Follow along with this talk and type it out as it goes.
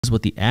is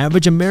what the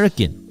average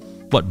American,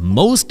 what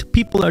most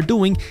people are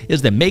doing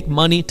is they make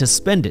money to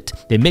spend it.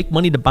 They make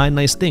money to buy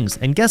nice things.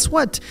 And guess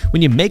what?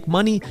 When you make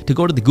money to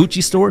go to the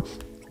Gucci store,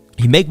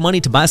 you make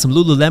money to buy some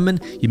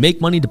Lululemon, you make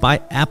money to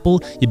buy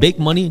Apple, you make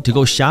money to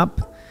go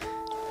shop,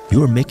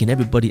 you are making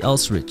everybody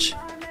else rich.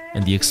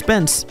 And the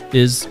expense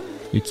is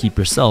you keep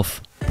yourself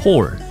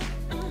poor.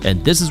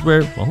 And this is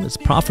where, well, it's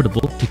profitable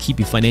to keep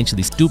you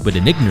financially stupid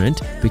and ignorant,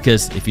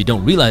 because if you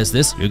don't realize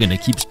this, you're going to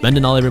keep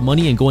spending all of your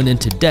money and going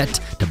into debt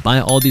to buy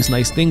all these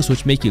nice things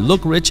which make you look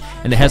rich,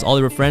 and it has all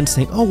of your friends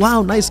saying, oh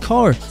wow, nice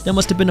car, that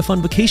must have been a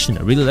fun vacation,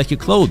 I really like your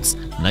clothes,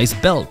 nice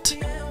belt.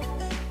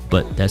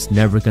 But that's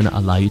never going to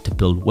allow you to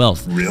build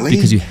wealth. Really?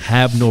 Because you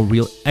have no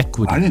real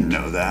equity. I didn't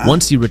know that.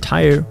 Once you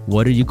retire,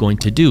 what are you going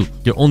to do?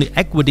 Your only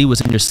equity was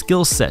in your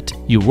skill set.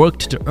 You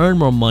worked to earn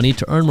more money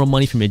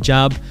from your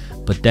job,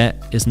 but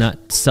that is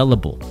not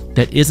sellable.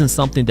 That isn't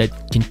something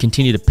that can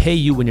continue to pay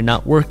you when you're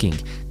not working.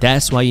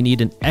 That's why you need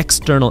an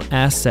external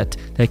asset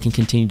that can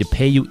continue to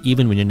pay you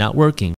even when you're not working.